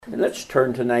And let's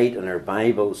turn tonight in our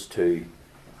Bibles to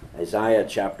Isaiah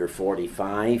chapter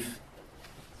 45.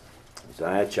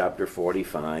 Isaiah chapter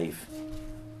 45.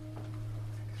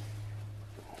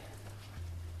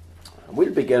 And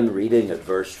we'll begin reading at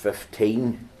verse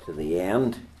 15 to the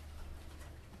end.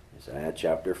 Isaiah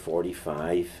chapter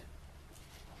 45,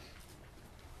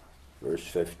 verse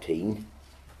 15.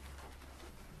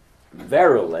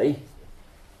 Verily,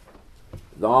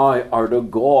 thou art a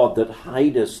God that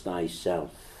hidest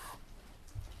thyself,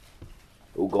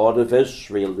 O God of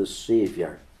Israel, the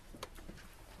Saviour.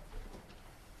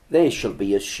 They shall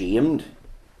be ashamed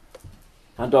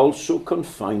and also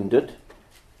confounded,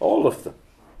 all of them.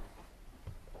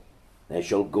 They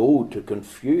shall go to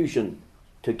confusion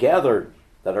together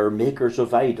that are makers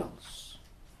of idols.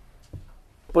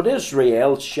 But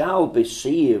Israel shall be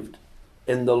saved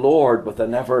in the Lord with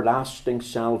an everlasting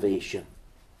salvation.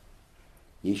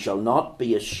 Ye shall not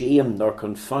be ashamed nor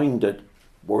confounded,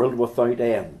 world without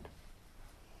end.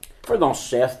 For thus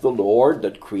saith the Lord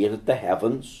that created the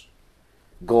heavens,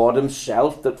 God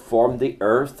himself that formed the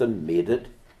earth and made it.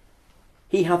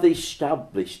 He hath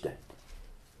established it.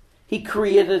 He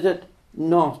created it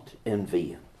not in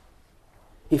vain.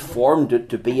 He formed it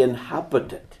to be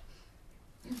inhabited.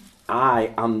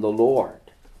 I am the Lord,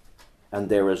 and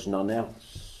there is none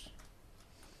else.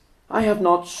 I have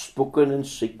not spoken in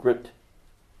secret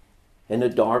in a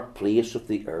dark place of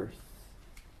the earth.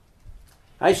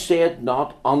 I said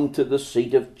not unto the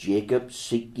seed of Jacob,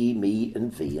 seek ye me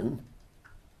in vain.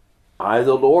 I,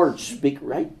 the Lord, speak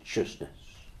righteousness.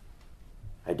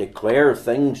 I declare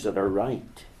things that are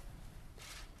right.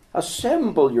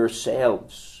 Assemble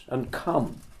yourselves and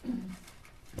come.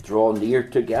 Draw near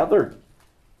together,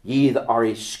 ye that are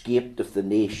escaped of the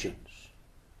nations.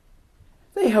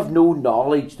 They have no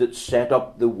knowledge that set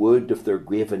up the wood of their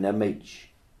graven image,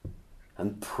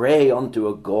 and pray unto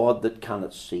a God that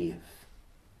cannot save.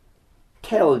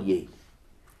 Tell ye,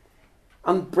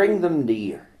 and bring them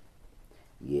near.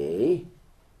 Yea,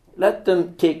 let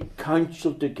them take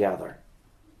counsel together,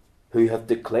 who have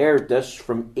declared this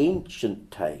from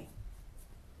ancient time,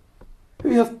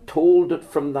 who have told it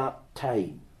from that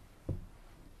time.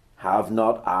 Have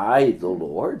not I the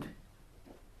Lord?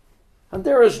 And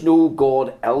there is no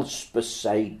God else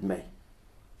beside me.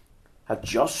 A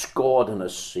just God and a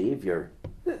Saviour,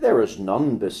 there is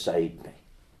none beside me.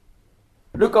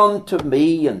 Look unto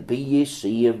me, and be ye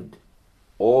saved,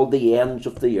 all the ends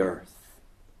of the earth.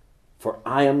 For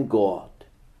I am God,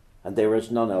 and there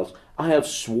is none else. I have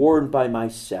sworn by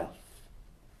myself.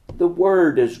 The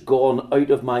word is gone out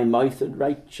of my mouth in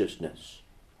righteousness,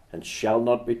 and shall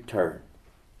not return.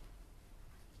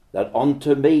 That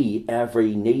unto me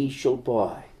every knee shall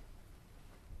bow,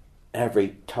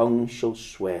 every tongue shall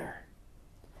swear.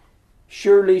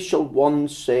 Surely shall one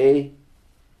say,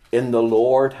 in the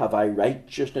Lord have I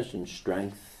righteousness and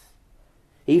strength.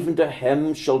 Even to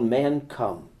him shall men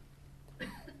come,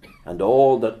 and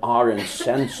all that are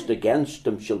incensed against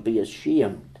him shall be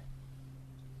ashamed.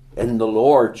 In the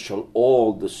Lord shall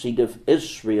all the seed of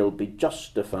Israel be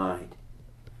justified,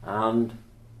 and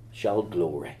shall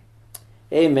glory.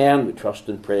 Amen. We trust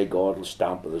and pray God will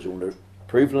stamp with his own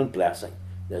approval and blessing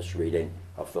this reading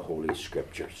of the Holy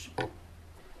Scriptures.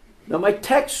 Now, my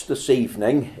text this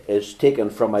evening is taken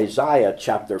from Isaiah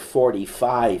chapter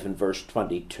 45 and verse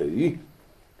 22.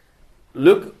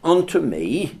 Look unto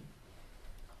me,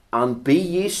 and be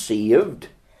ye saved,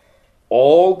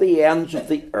 all the ends of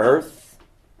the earth,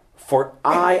 for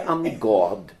I am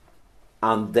God,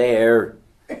 and there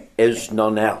is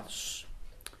none else.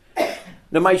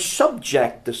 Now, my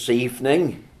subject this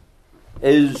evening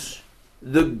is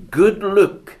the good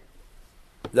look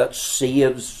that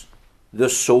saves the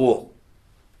soul.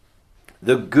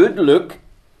 The good look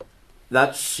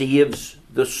that saves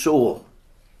the soul.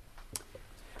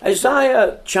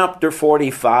 Isaiah chapter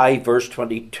 45 verse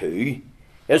 22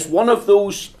 is one of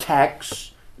those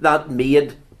texts that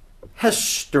made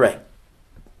history,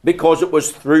 because it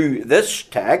was through this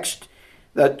text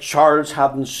that Charles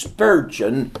Haddon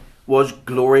Spurgeon was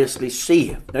gloriously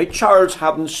saved. Now, Charles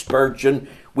Haddon Spurgeon,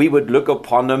 we would look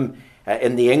upon him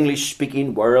in the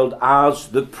English-speaking world as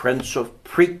the Prince of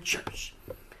Preachers.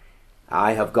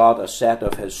 I have got a set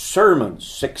of his sermons,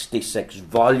 66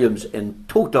 volumes in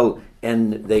total,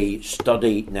 in the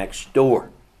study next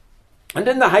door. And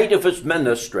in the height of his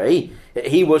ministry,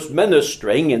 he was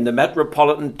ministering in the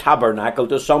Metropolitan Tabernacle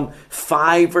to some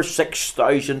 5,000 or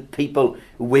 6,000 people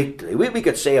weekly. We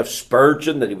could say of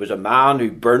Spurgeon that he was a man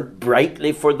who burnt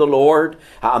brightly for the Lord,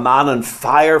 a man on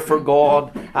fire for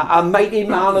God, a mighty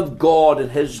man of God in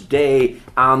his day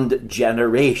and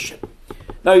generation.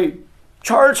 Now,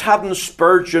 Charles Haddon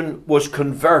Spurgeon was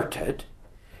converted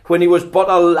when he was but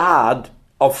a lad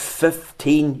of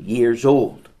 15 years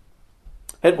old.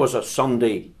 It was a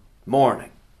Sunday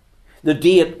morning. The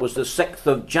date was the 6th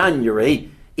of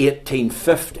January,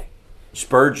 1850.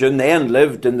 Spurgeon then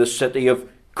lived in the city of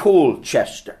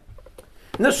Colchester.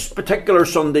 And this particular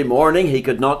Sunday morning, he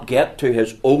could not get to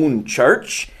his own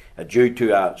church due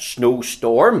to a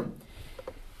snowstorm.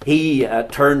 He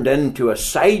turned into a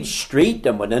side street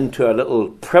and went into a little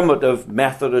primitive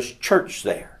Methodist church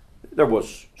there. There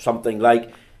was something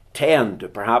like 10 to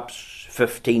perhaps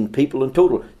 15 people in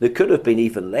total. There could have been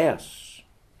even less.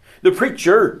 The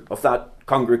preacher of that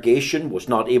congregation was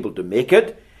not able to make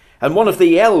it, and one of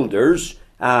the elders,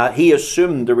 he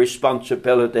assumed the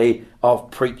responsibility of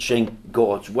preaching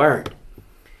God's word.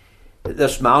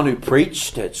 This man who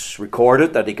preached, it's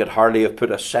recorded that he could hardly have put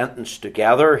a sentence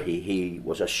together. He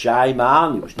was a shy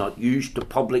man. He was not used to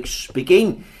public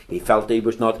speaking. He felt he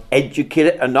was not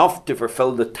educated enough to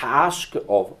fulfill the task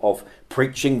of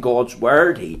preaching God's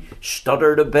word. He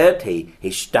stuttered a bit.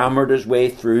 He stammered his way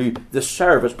through the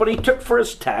service. But he took for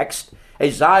his text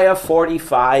Isaiah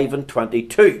 45 and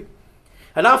 22.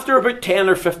 And after about 10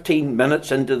 or 15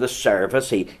 minutes into the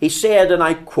service, he said, and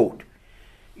I quote,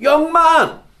 "Young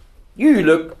man, you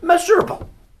look miserable,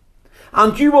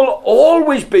 and you will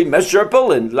always be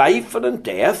miserable in life and in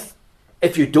death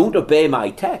if you don't obey my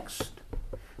text.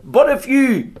 But if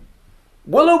you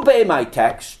will obey my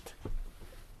text,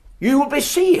 you will be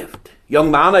saved.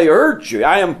 Young man, I urge you,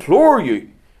 I implore you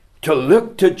to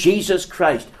look to Jesus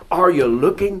Christ." Are you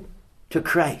looking to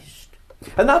Christ?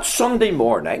 And that Sunday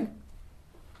morning,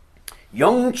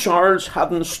 young Charles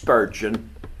Haddon Spurgeon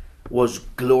was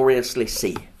gloriously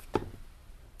saved.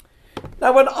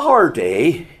 Now, in our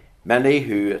day, many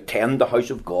who attend the house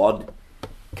of God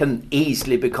can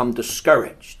easily become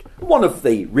discouraged. One of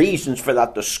the reasons for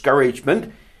that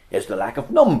discouragement is the lack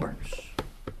of numbers,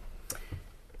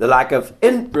 the lack of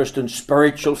interest in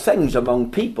spiritual things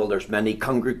among people. There's many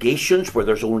congregations where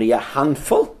there's only a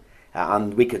handful,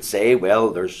 and we could say, well,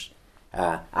 there's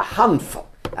a handful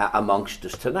amongst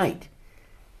us tonight.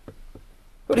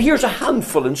 But here's a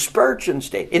handful in Spurgeon's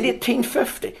day, in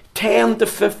 1850, 10 to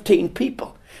 15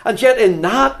 people. And yet in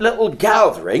that little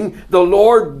gathering, the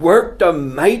Lord worked a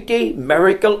mighty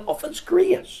miracle of his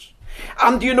grace.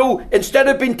 And you know, instead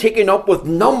of being taken up with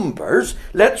numbers,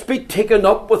 let's be taken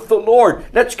up with the Lord.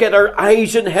 Let's get our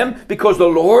eyes on him, because the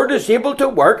Lord is able to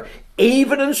work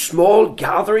even in small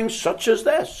gatherings such as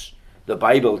this. The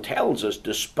Bible tells us,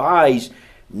 despise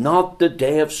not the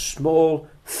day of small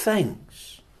things.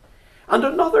 And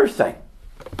another thing,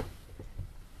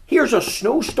 here's a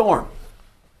snowstorm,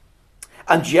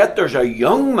 and yet there's a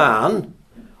young man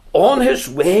on his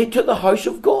way to the house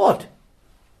of God.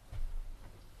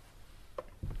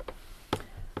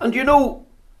 And you know,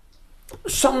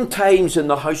 sometimes in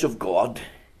the house of God,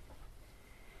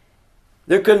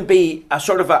 there can be a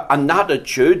sort of an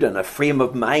attitude and a frame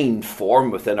of mind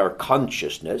formed within our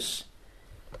consciousness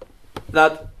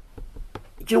that,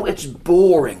 you know, it's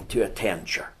boring to attend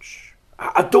church.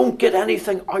 I don't get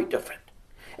anything out of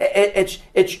it.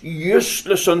 It's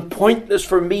useless and pointless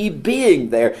for me being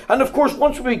there. And of course,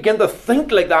 once we begin to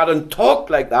think like that and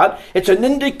talk like that, it's an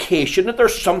indication that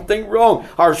there's something wrong.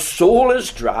 Our soul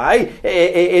is dry.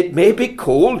 It may be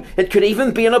cold. It could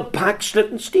even be in a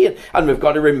backslidden state. And we've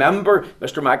got to remember,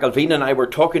 Mr. McElveen and I were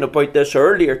talking about this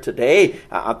earlier today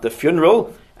at the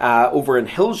funeral over in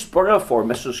Hillsborough for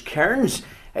Mrs. Cairns.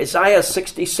 Isaiah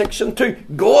 66 and 2.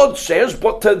 God says,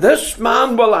 "But to this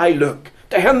man will I look,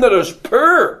 to him that is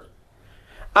poor,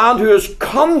 and who is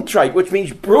contrite," which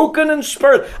means broken in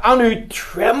spirit, "and who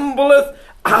trembleth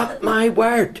at my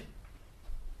word."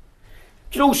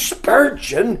 You know,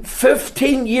 Spurgeon,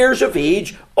 15 years of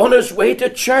age, on his way to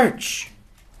church.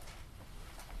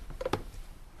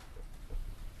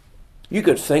 You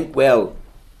could think, well,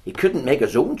 he couldn't make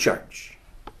his own church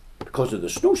because of the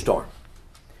snowstorm.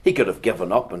 He could have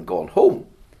given up and gone home.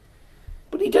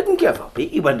 But he didn't give up.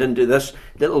 He went into this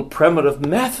little primitive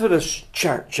Methodist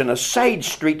church in a side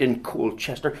street in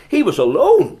Colchester. He was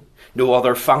alone. No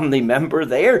other family member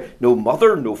there. No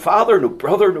mother, no father, no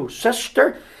brother, no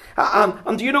sister.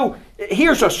 And you know,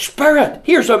 here's a spirit.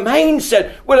 Here's a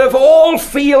mindset. Well, if all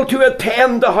fail to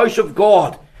attend the house of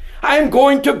God, I'm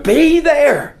going to be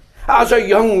there as a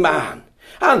young man.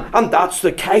 And that's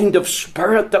the kind of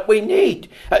spirit that we need.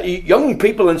 Young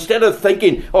people, instead of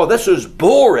thinking, oh, this is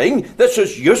boring, this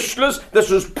is useless,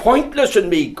 this is pointless in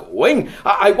me going,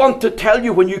 I want to tell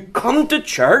you, when you come to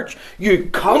church, you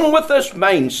come with this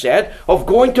mindset of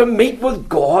going to meet with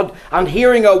God and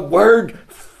hearing a word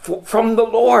from the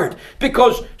Lord.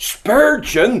 Because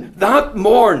Spurgeon that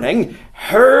morning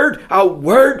heard a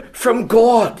word from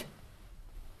God.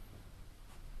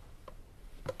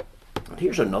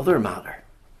 here's another matter.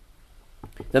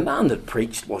 The man that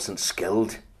preached wasn't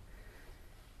skilled.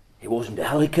 He wasn't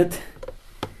eloquent.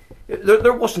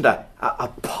 There wasn't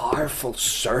a powerful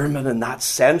sermon in that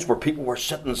sense where people were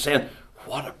sitting saying,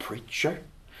 what a preacher.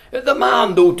 The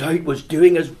man, no doubt, was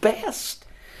doing his best.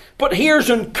 But here's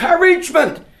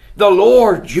encouragement. The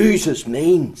Lord uses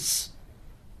means.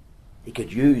 He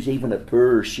could use even a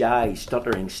poor, shy,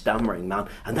 stuttering, stammering man,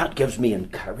 and that gives me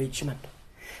encouragement.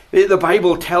 The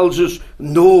Bible tells us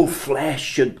no flesh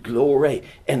should glory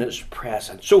in his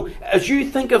presence. So as you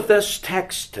think of this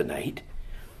text tonight,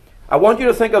 I want you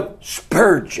to think of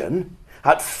Spurgeon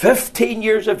at 15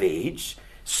 years of age,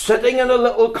 sitting in a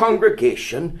little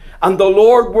congregation, and the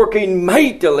Lord working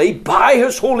mightily by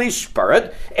his Holy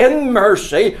Spirit in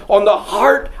mercy on the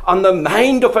heart and the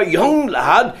mind of a young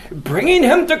lad, bringing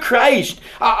him to Christ.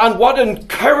 And what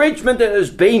encouragement it has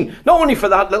been, not only for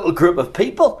that little group of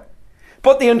people,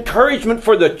 but the encouragement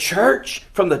for the church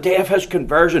from the day of his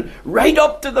conversion right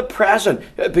up to the present,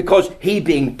 because he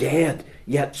being dead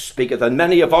yet speaketh. And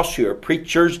many of us who are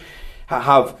preachers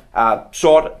have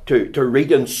sought to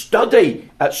read and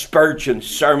study Spurgeon's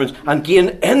sermons and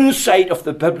gain insight of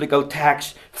the biblical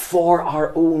text for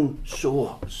our own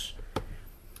souls.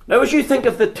 Now, as you think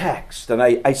of the text, and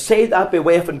I say that by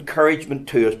way of encouragement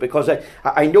to us, because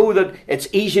I know that it's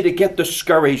easy to get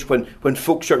discouraged when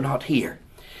folks are not here.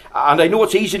 And I know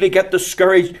it's easy to get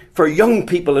discouraged for young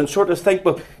people and sort of think,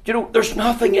 well, there's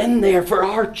nothing in there for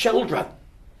our children.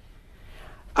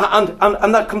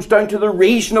 And that comes down to the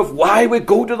reason of why we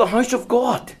go to the house of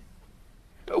God.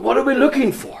 What are we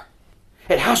looking for?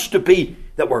 It has to be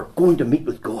that we're going to meet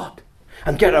with God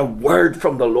and get a word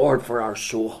from the Lord for our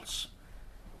souls.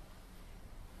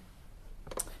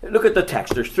 Look at the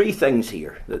text. There's three things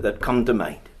here that come to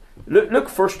mind. Look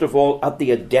first of all at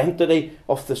the identity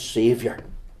of the Saviour.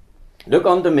 Look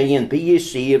unto me and be ye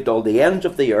saved, all the ends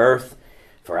of the earth,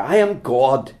 for I am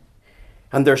God,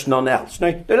 and there's none else.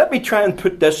 Now let me try and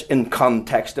put this in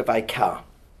context if I can.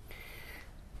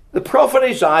 The prophet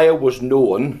Isaiah was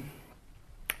known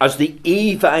as the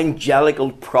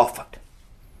evangelical prophet.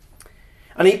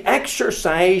 And he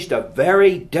exercised a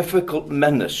very difficult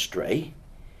ministry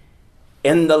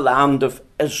in the land of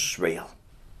Israel.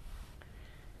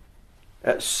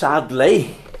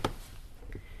 Sadly,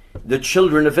 the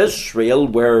children of Israel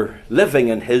were living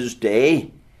in his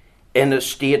day in a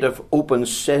state of open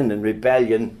sin and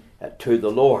rebellion to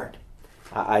the Lord.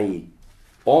 I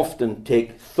often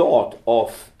take thought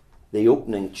of the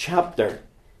opening chapter,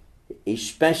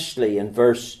 especially in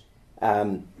verse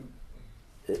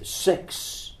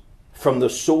 6. From the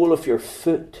sole of your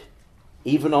foot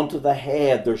even unto the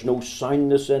head there's no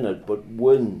soundness in it, but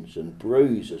wounds and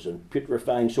bruises and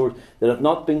putrefying sores that have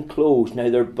not been closed, now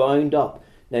they're bound up,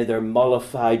 now they're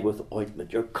mollified with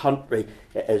ointment. Your country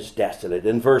is desolate.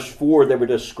 In verse 4 they were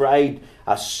described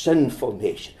as sinful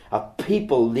nation, a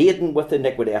people laden with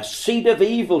iniquity, a seed of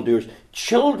evildoers,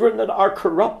 children that are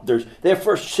corrupters. They have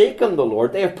forsaken the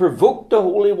Lord. They have provoked the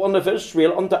Holy One of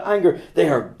Israel unto anger. They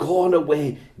are gone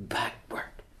away backward.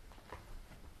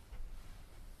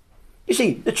 You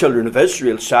see, the children of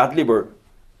Israel sadly were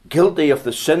guilty of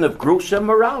the sin of gross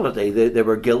immorality. They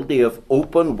were guilty of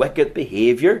open wicked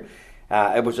behaviour.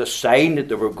 It was a sign that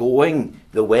they were going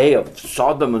the way of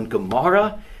Sodom and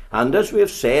Gomorrah. And as we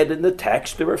have said in the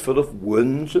text, they were full of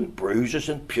wounds and bruises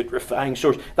and putrefying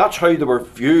sores. That's how they were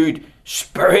viewed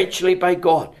spiritually by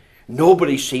God.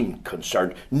 Nobody seemed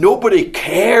concerned. Nobody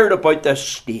cared about this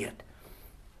state.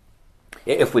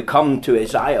 If we come to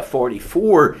Isaiah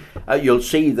 44, you'll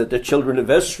see that the children of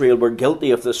Israel were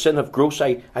guilty of the sin of gross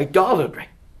idolatry.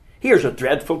 Here's a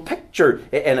dreadful picture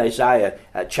in Isaiah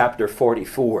chapter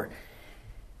 44.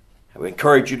 I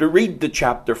encourage you to read the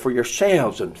chapter for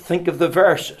yourselves and think of the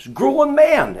verses. Grown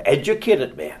men,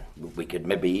 educated men, we could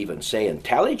maybe even say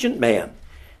intelligent men,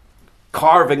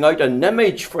 carving out an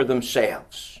image for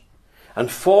themselves and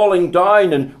falling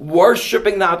down and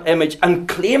worshipping that image and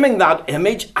claiming that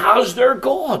image as their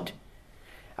God.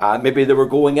 Maybe they were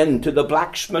going into the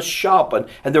blacksmith shop and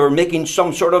they were making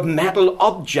some sort of metal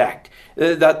object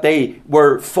that they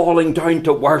were falling down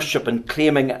to worship and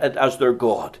claiming it as their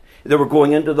God. They were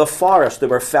going into the forest. They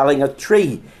were felling a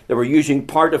tree. They were using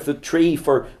part of the tree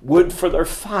for wood for their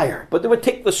fire. But they would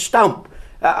take the stump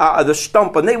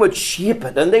and they would shape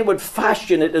it and they would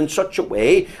fashion it in such a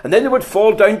way, and then they would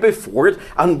fall down before it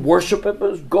and worship it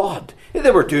as God.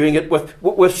 They were doing it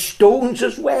with stones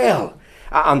as well.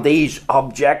 And these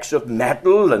objects of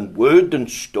metal and wood and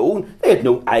stone, they had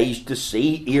no eyes to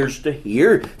see, ears to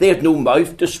hear. They had no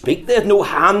mouth to speak. They had no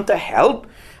hand to help.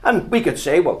 And we could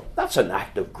say, well, that's an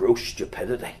act of gross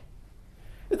stupidity.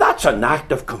 That's an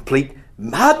act of complete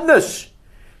madness.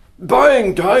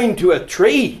 bowing down to a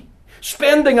tree,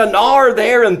 spending an hour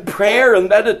there in prayer and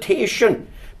meditation,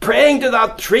 praying to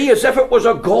that tree as if it was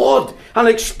a god and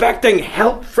expecting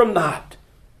help from that.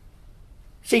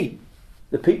 See,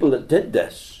 the people that did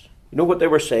this, you know what they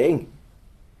were saying?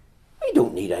 We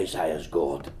don't need Isaiah's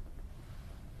God.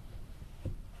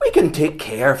 We can take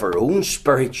care of our own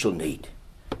spiritual need.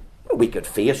 We could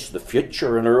face the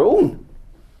future on our own.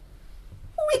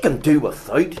 We can do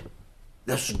without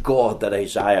this God that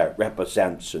Isaiah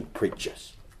represents and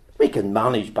preaches. We can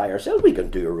manage by ourselves. We can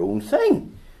do our own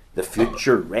thing. The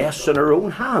future rests in our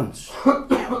own hands.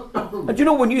 And you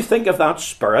know, when you think of that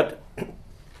spirit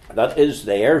that is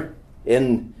there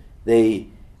in the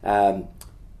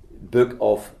book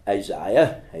of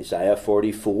Isaiah, Isaiah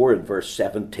 44 and verse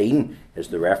 17 is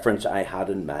the reference I had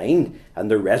in mind. And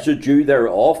the residue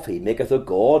thereof, he maketh a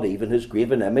god, even his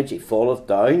graven image, he falleth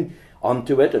down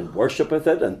unto it, and worshippeth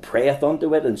it, and prayeth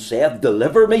unto it, and saith,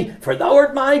 Deliver me, for thou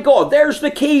art my God. There's the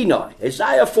key now.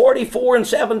 Isaiah 44 and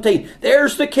 17.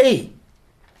 There's the key.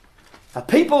 A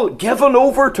people given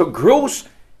over to gross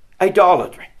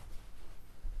idolatry.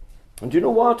 And you know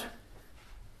what?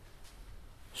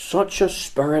 Such a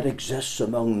spirit exists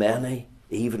among many,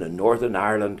 even in Northern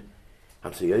Ireland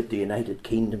and throughout the United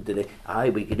Kingdom today.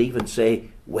 We could even say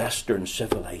Western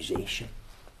civilization.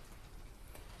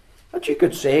 And you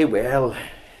could say, well,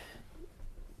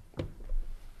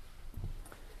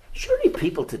 surely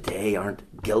people today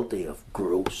aren't guilty of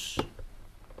gross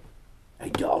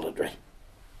idolatry.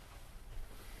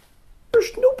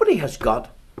 Nobody has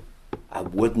got a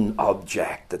wooden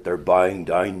object that they're bowing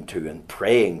down to and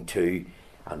praying to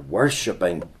and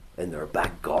worshipping in their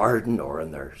back garden or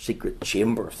in their secret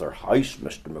chamber of their house,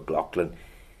 Mr. McLaughlin.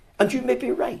 And you may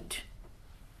be right.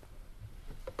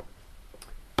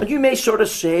 And you may sort of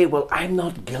say, well, I'm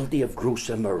not guilty of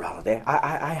gross immorality.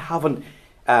 I haven't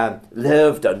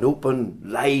lived an open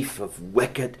life of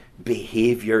wicked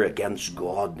behaviour against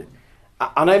God.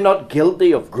 And I'm not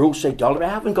guilty of gross idolatry. I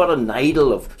haven't got an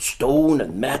idol of stone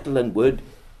and metal and wood.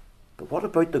 But what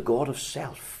about the God of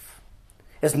self?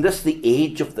 Isn't this the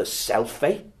age of the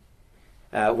selfie?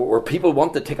 Where people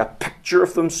want to take a picture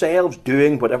of themselves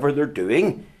doing whatever they're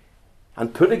doing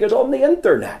and putting it on the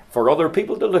internet for other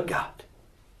people to look at.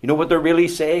 You know what they're really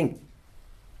saying?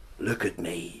 Look at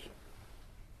me.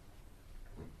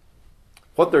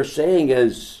 What they're saying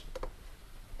is,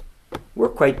 we're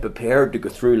quite prepared to go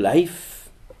through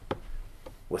life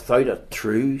without a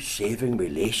true saving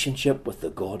relationship with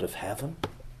the God of heaven.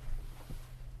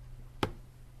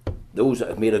 Those that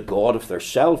have made a god of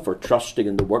theirself are trusting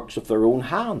in the works of their own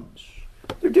hands.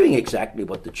 They're doing exactly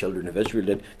what the children of Israel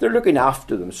did. They're looking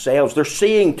after themselves. They're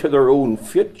seeing to their own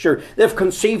future. They've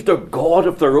conceived a god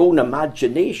of their own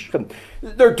imagination.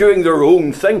 They're doing their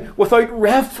own thing without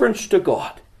reference to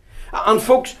God. And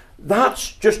folks,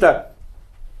 that's just a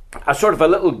sort of a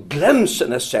little glimpse,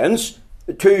 in a sense,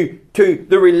 to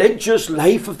the religious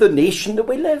life of the nation that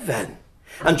we live in.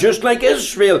 And just like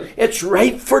Israel, it's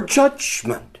ripe for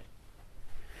judgment.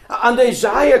 And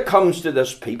Isaiah comes to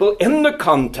this people in the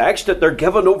context that they're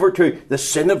given over to the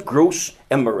sin of gross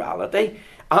immorality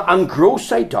and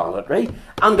gross idolatry.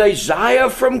 And Isaiah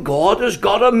from God has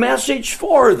got a message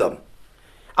for them.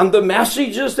 And the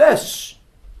message is this: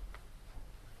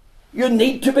 you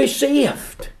need to be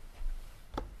saved.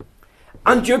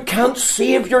 And you can't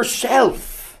save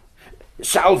yourself.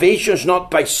 Salvation is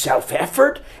not by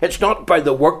self-effort. It's not by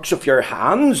the works of your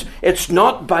hands. It's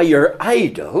not by your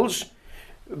idols.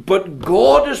 But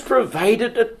God has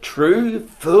provided a true,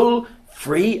 full,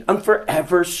 free and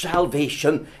forever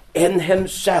salvation in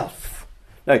himself.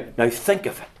 Now think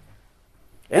of it.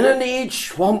 In an age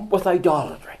swamped with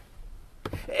idolatry,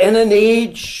 in an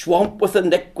age swamped with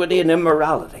iniquity and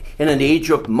immorality, in an age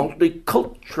of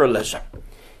multiculturalism,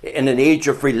 in an age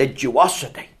of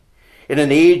religiosity, in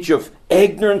an age of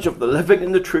ignorance of the living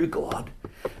and the true God,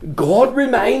 God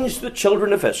reminds the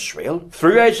children of Israel,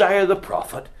 through Isaiah the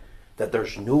prophet, that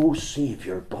there's no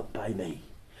Saviour but by me.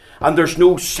 And there's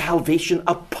no salvation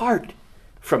apart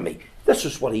from me. This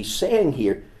is what he's saying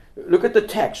here. Look at the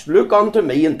text. Look unto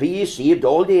me and be ye saved,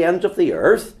 all the ends of the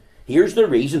earth. Here's the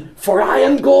reason. For I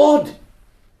am God,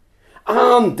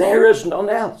 and there is none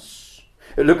else.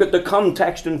 Look at the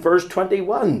context in verse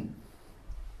 21.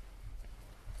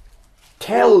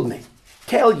 Tell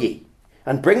ye,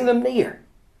 and bring them near.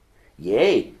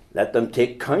 Yea, let them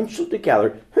take counsel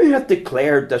together. Who hath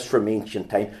declared this from ancient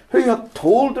time? Who hath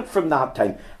told it from that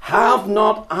time? Have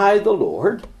not I the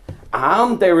Lord?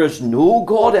 And there is no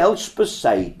God else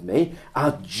beside me,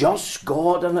 a just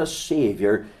God and a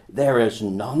Saviour. There is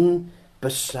none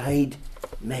beside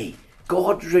me.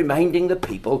 God's reminding the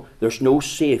people there's no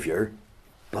Saviour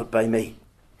but by me.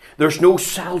 There's no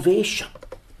salvation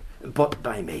but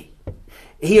by me.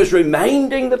 He is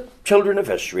reminding the children of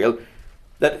Israel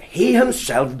that he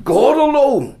himself, God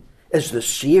alone, is the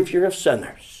Saviour of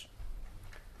sinners.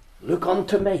 Look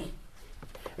unto me.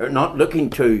 They're not looking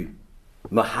to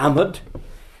Muhammad.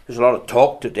 There's a lot of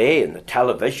talk today in the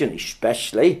television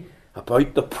especially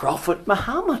about the prophet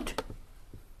Muhammad.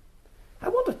 I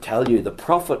want to tell you the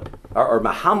prophet, or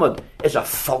Muhammad, is a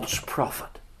false prophet.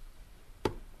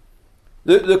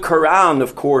 The Quran,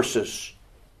 of course,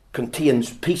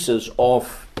 contains pieces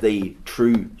of the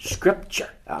true scripture.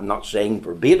 I'm not saying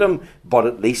verbatim, but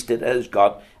at least it has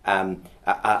got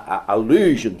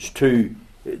allusions to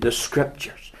the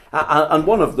scriptures. And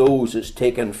one of those is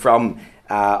taken from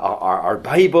our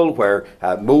Bible, where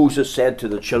Moses said to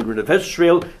the children of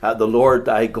Israel, the Lord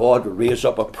thy God will raise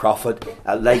up a prophet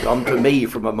like unto me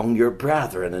from among your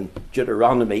brethren, in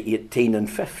Deuteronomy 18 and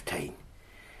 15.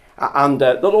 And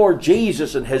the Lord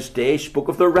Jesus in his day spoke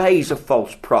of the rise of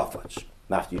false prophets,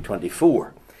 Matthew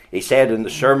 24. He said in the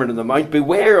Sermon on the Mount,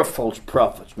 beware of false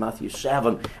prophets, Matthew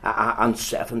 7 and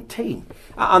 17.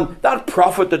 And that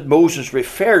prophet that Moses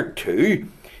referred to,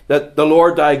 that the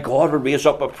Lord thy God will raise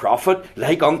up a prophet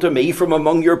like unto me from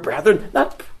among your brethren,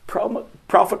 that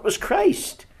prophet was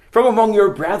Christ. From among your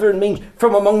brethren means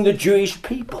from among the Jewish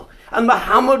people. And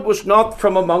Muhammad was not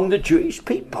from among the Jewish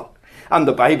people. And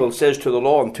the Bible says to the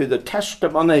law and to the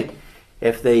testimony,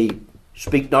 if they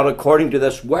speak not according to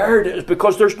this word, it is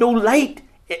because there's no light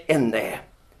in them.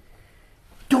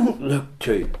 Don't look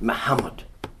to Muhammad.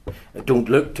 Don't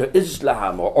look to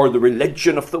Islam or the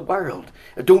religion of the world.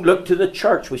 Don't look to the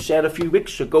church. We said a few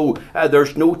weeks ago,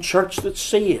 there's no church that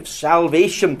saves.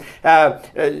 Salvation,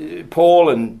 Paul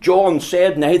and John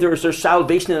said, neither is there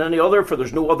salvation in any other, for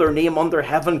there's no other name under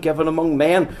heaven given among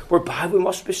men whereby we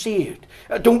must be saved.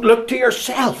 Don't look to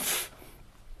yourself.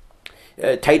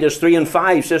 Titus 3 and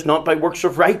 5 says, not by works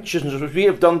of righteousness which we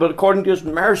have done, but according to his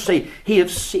mercy he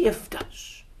hath saved us.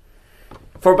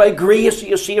 For by grace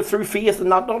you are saved through faith, and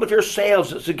not of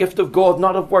yourselves. It's a gift of God,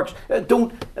 not of works.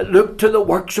 Don't look to the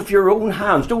works of your own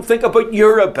hands. Don't think about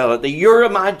your ability, your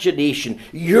imagination,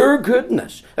 your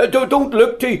goodness. Don't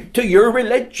look to your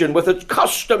religion with its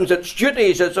customs, its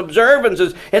duties, its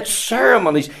observances, its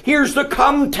ceremonies. Here's the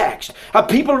context. A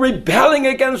people rebelling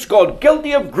against God,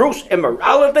 guilty of gross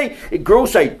immorality,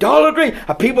 gross idolatry,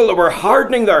 a people that were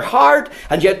hardening their heart,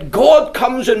 and yet God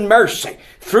comes in mercy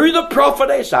through the prophet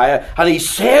Isaiah, and he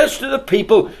says to the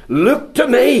people, look to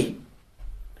me.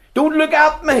 Don't look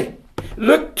at me.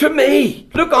 Look to me.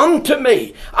 Look unto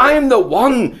me. I am the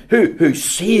one who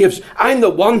saves. I am the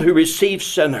one who receives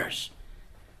sinners.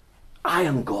 I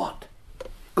am God.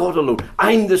 God alone.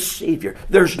 I'm the Saviour.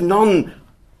 There's none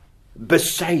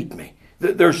beside me.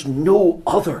 There's no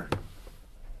other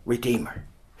Redeemer.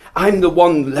 I'm the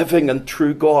one living and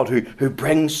true God who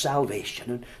brings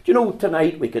salvation. And do you know,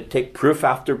 tonight we could take proof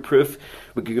after proof.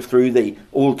 We could go through the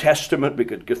Old Testament. We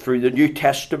could go through the New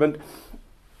Testament.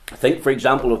 Think, for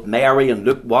example, of Mary in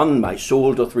Luke 1. My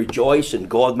soul doth rejoice in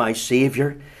God my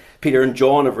Saviour. Peter and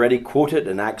John have already quoted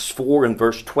in Acts 4 and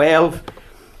verse 12.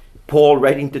 Paul,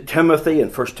 writing to Timothy in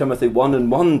 1 Timothy 1 and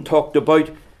 1, talked about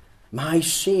my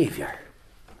Saviour.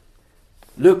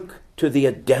 Look to the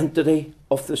identity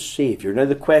of the Saviour. Now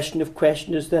the question of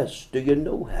question is this: do you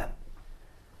know him?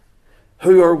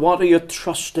 Who or what are you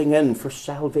trusting in for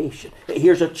salvation?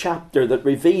 Here's a chapter that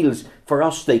reveals for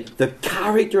us the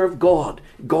character of God.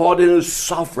 God in his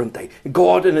sovereignty,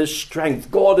 God in his strength,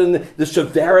 God in the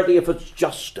severity of his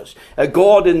justice,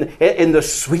 God in the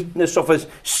sweetness of his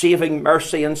saving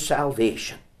mercy and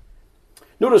salvation.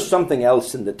 Notice something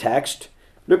else in the text.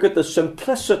 Look at the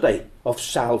simplicity of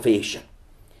salvation.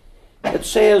 It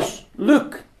says,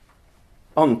 look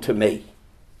unto me.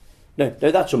 Now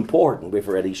that's important. We've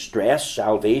already stressed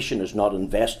salvation is not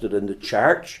invested in the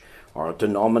church or a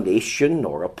denomination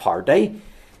or a party,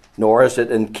 nor is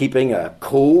it in keeping a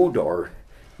code or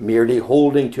merely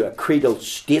holding to a creedal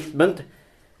statement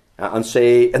and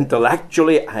say,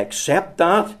 intellectually, I accept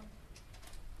that.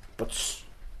 But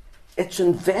it's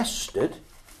invested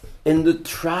in the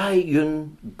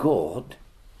triune God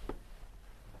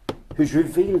who's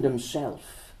revealed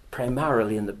himself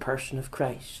primarily in the person of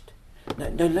Christ.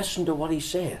 Now listen to what he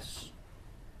says.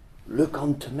 Look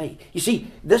unto me. You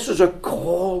see, this is a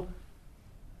call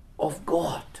of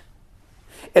God.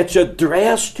 It's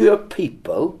addressed to a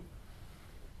people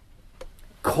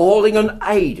calling on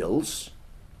idols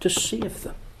to save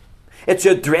them. It's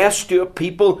addressed to a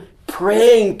people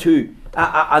praying to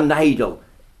an idol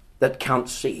that can't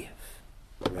save.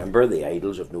 Remember, the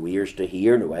idols have no ears to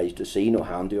hear, no eyes to see, no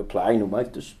hand to apply, no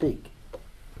mouth to speak.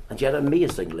 And yet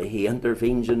amazingly, he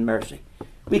intervenes in mercy.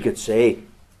 We could say,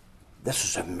 this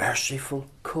is a merciful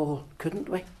call, couldn't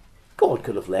we? God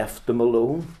could have left them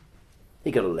alone.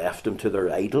 He could have left them to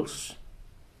their idols.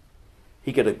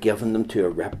 He could have given them to a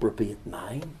reprobate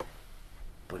mind.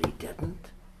 But he didn't.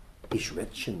 He's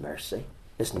rich in mercy.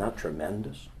 Isn't that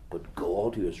tremendous? But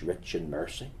God, who is rich in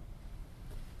mercy.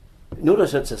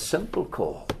 Notice it's a simple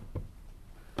call.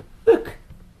 Look.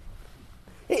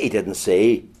 He didn't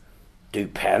say, do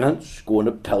penance, go on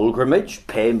a pilgrimage,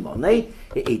 pay money.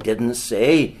 He didn't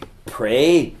say,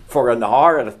 pray for an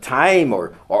hour at a time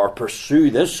or pursue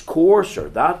this course or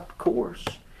that course.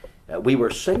 We were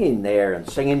singing there and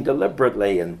singing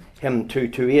deliberately in hymn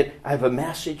 228, I have a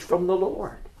message from the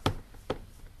Lord.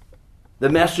 The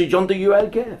message unto you I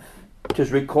give.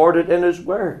 'Tis recorded in his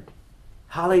word.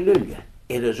 Hallelujah.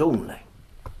 It is only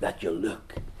that you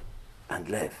look and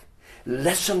live.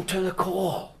 Listen to the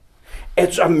call.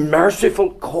 It's a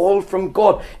merciful call from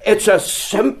God. It's a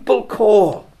simple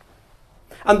call.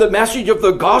 And the message of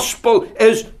the gospel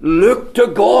is look to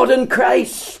God in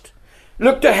Christ.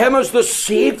 Look to him as the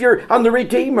Saviour and the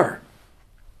Redeemer.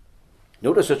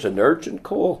 Notice it's an urgent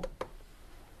call.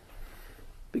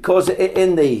 Because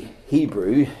in the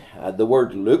Hebrew, the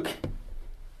word look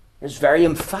is very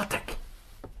emphatic.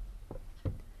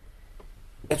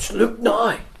 It's look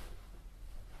now.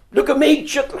 Look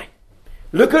immediately.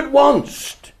 Look at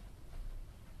once.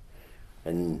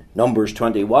 In Numbers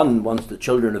 21, once the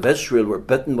children of Israel were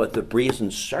bitten with the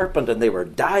brazen serpent and they were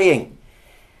dying,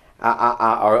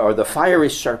 or the fiery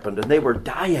serpent and they were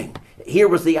dying, here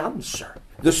was the answer.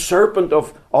 The serpent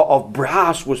of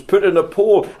brass was put in a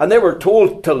pole and they were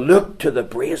told to look to the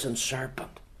brazen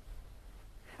serpent.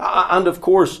 And of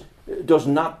course, does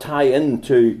not tie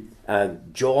into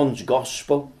John's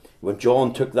Gospel, when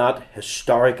John took that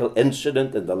historical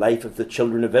incident in the life of the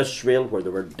children of Israel where they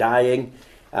were dying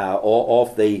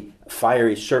of the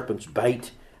fiery serpent's bite,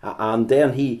 and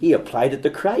then he applied it to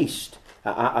Christ.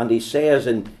 And he says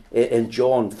in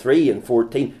John 3 and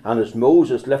 14, and as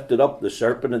Moses lifted up the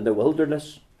serpent in the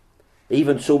wilderness,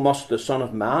 even so must the Son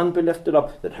of Man be lifted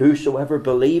up, that whosoever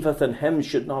believeth in him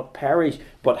should not perish,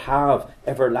 but have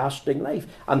everlasting life.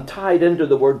 And tied into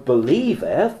the word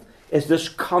believeth is this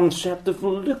concept of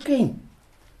looking.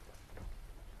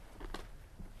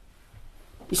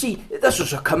 You see, this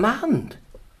is a command.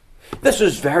 This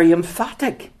is very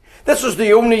emphatic. This is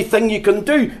the only thing you can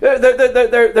do.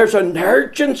 There's an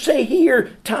urgency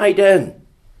here tied in.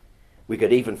 We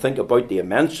could even think about the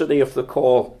immensity of the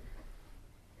call.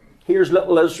 Here's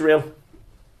little Israel.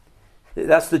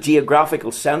 That's the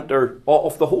geographical centre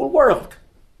of the whole world.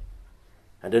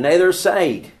 And on either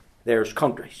side, there's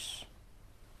countries.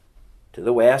 To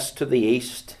the west, to the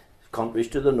east, countries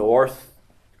to the north,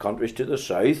 countries to the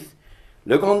south.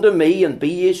 Look unto me and be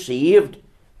ye saved,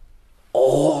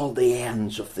 all the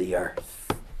ends of the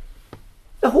earth.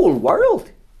 The whole world.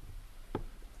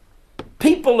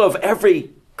 People of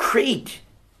every creed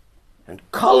and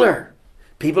colour.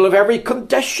 People of every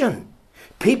condition.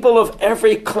 People of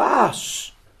every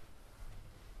class.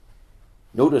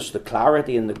 Notice the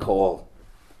clarity in the call.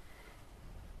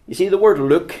 You see, the word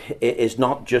look is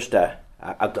not just a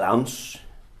glance.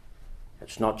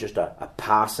 It's not just a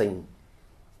passing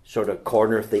sort of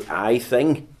corner of the eye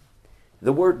thing.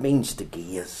 The word means to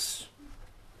gaze.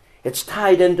 It's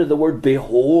tied into the word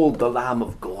behold the Lamb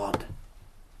of God.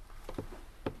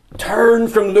 Turn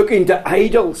from looking to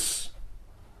idols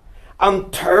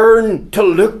and turn to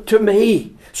look to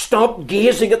me. Stop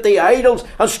gazing at the idols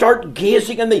and start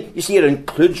gazing in the... You see, it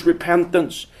includes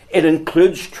repentance. It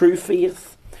includes true faith.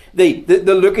 The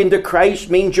looking to Christ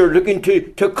means you're looking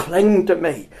to cling to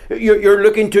me. You're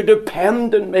looking to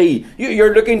depend on me.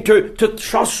 You're looking to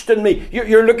trust in me.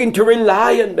 You're looking to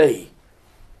rely on me.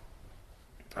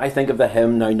 I think of the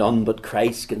hymn, now none but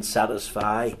Christ can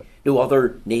satisfy. No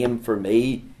other name for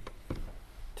me.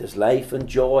 'Tis life and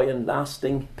joy and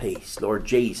lasting peace, Lord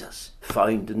Jesus,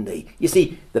 found in thee. You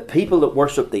see, the people that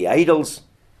worship the idols,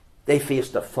 they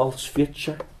faced a false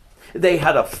future. They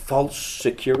had a false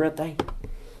security.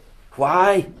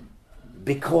 Why?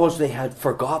 Because they had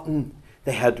forgotten,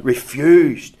 they had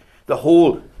refused the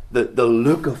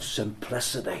look of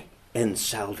simplicity in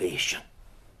salvation.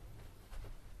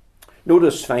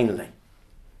 Notice finally,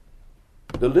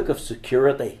 the look of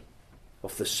security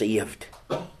of the saved.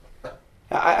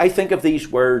 I think of these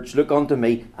words, look unto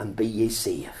me and be ye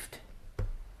saved.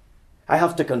 I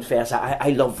have to confess, I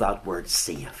love that word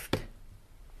saved.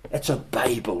 It's a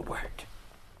Bible word.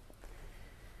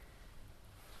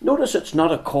 Notice it's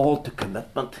not a call to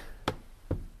commitment,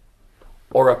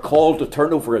 or a call to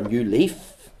turn over a new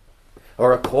leaf,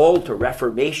 or a call to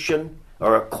reformation,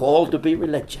 or a call to be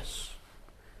religious.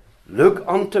 Look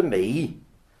unto me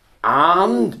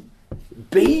and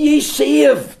be ye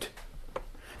saved.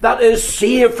 That is,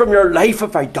 saved from your life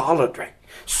of idolatry,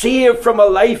 saved from a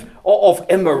life of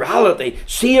immorality,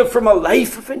 saved from a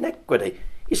life of iniquity.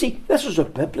 You see, this is a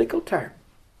biblical term.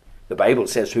 The Bible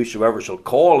says, whosoever shall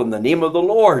call in the name of the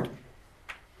Lord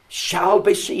shall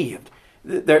be saved.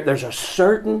 There's a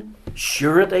certain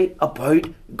surety about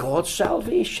God's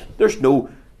salvation. There's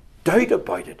no doubt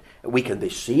about it. We can be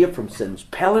saved from sin's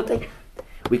penalty.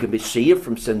 We can be saved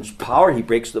from sin's power. He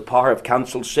breaks the power of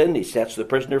cancelled sin. He sets the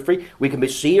prisoner free. We can be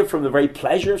saved from the very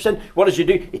pleasure of sin. What does he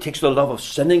do? He takes the love of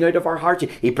sinning out of our hearts.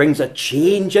 He brings a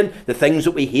change in. The things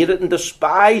that we hated and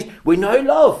despised, we now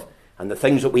love. And the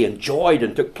things that we enjoyed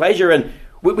and took pleasure in,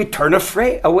 we turn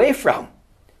away from.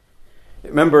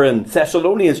 Remember in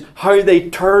Thessalonians how they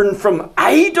turned from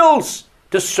idols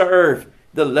to serve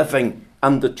the living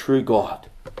and the true God.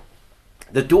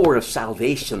 The door of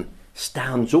salvation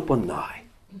stands open now.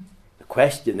 The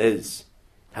question is,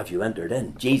 have you entered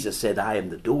in? Jesus said, I am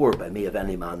the door. By me if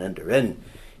any man enter in,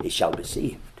 he shall be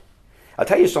saved. I'll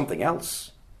tell you something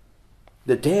else.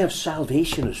 The day of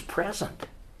salvation is present.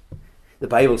 The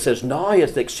Bible says now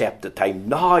is the accepted time.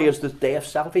 Now is the day of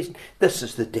salvation. This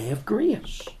is the day of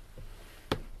grace.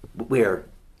 We're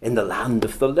in the land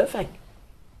of the living.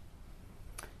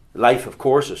 Life, of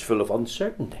course, is full of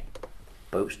uncertainty.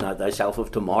 Boast not thyself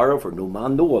of tomorrow, for no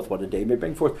man knoweth what a day may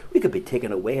bring forth. We could be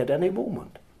taken away at any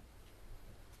moment.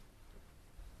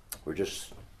 We're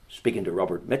just speaking to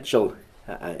Robert Mitchell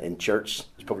in church.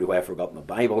 That's probably why I forgot my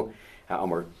Bible.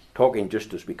 And we're talking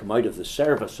just as we come out of the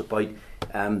service about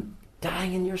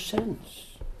dying in your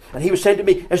sins. And he was saying to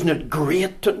me, isn't it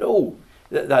great to know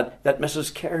that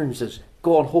Mrs. Cairns has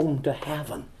gone home to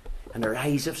heaven and her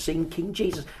eyes have seen King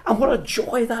Jesus? And what a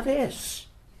joy that is.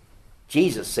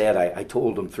 Jesus said, I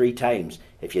told him 3 times,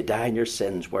 if you die in your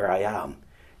sins where I am,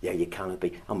 there you cannot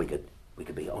be. And we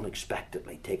could be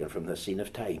unexpectedly taken from the scene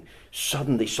of time.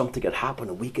 Suddenly something could happen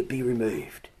and we could be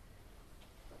removed.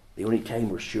 The only time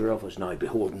we're sure of is now.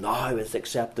 Behold, now is the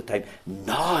accepted time.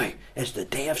 Now is the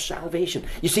day of salvation.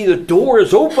 You see, the door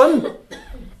is open.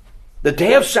 The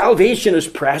day of salvation is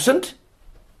present.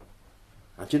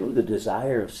 And you know, the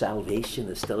desire of salvation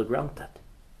is still granted.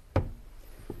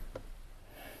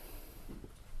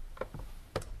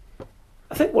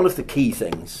 I think one of the key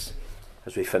things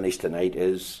as we finish tonight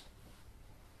is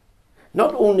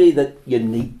not only that you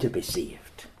need to be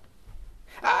saved.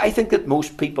 I think that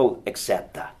most people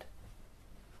accept that.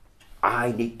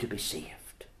 I need to be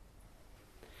saved.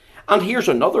 And here's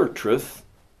another truth.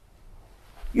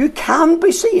 You can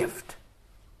be saved.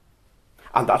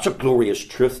 And that's a glorious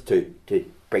truth to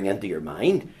bring into your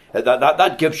mind.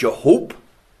 That gives you hope.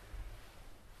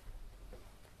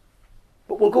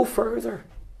 But we'll go further.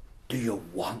 Do you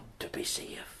want to be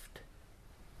saved?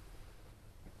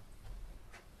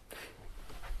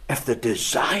 If the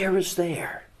desire is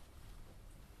there,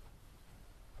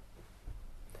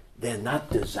 then that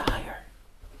desire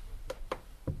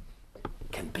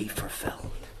can be fulfilled.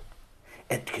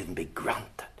 It can be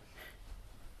granted.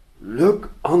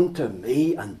 Look unto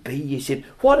me and be ye saved.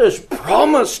 What is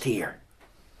promised here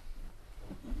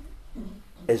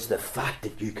is the fact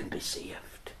that you can be saved.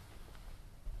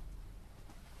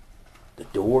 The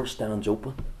door stands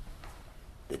open.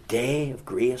 The day of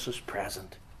grace is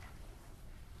present.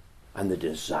 And the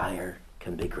desire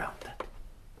can be granted.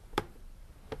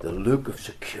 The look of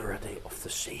security of the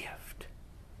saved.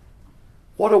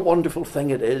 What a wonderful thing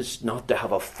it is not to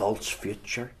have a false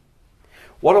future.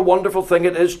 What a wonderful thing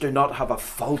it is to not have a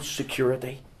false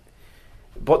security,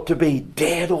 but to be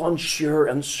dead on sure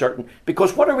and certain.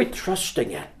 Because what are we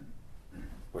trusting in?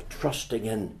 We're trusting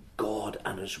in God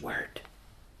and His Word.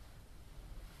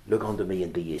 Look unto me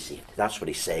and be ye saved. That's what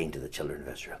He's saying to the children of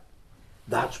Israel.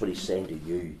 That's what He's saying to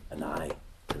you and I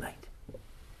tonight.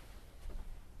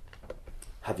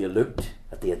 Have you looked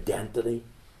at the identity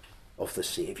of the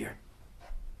Saviour?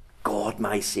 God,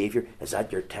 my Saviour. Is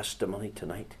that your testimony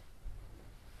tonight?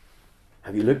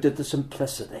 Have you looked at the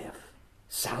simplicity of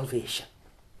salvation?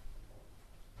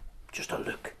 Just a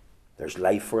look. There's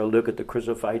life for a look at the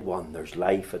crucified one. There's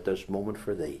life at this moment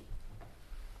for thee.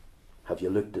 Have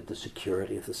you looked at the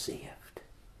security of the saved?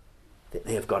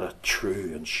 They have got a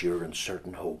true and sure and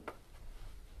certain hope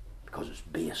because it's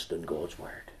based in God's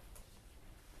Word.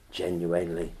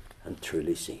 Genuinely and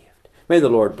truly saved. May the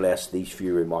Lord bless these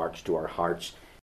few remarks to our hearts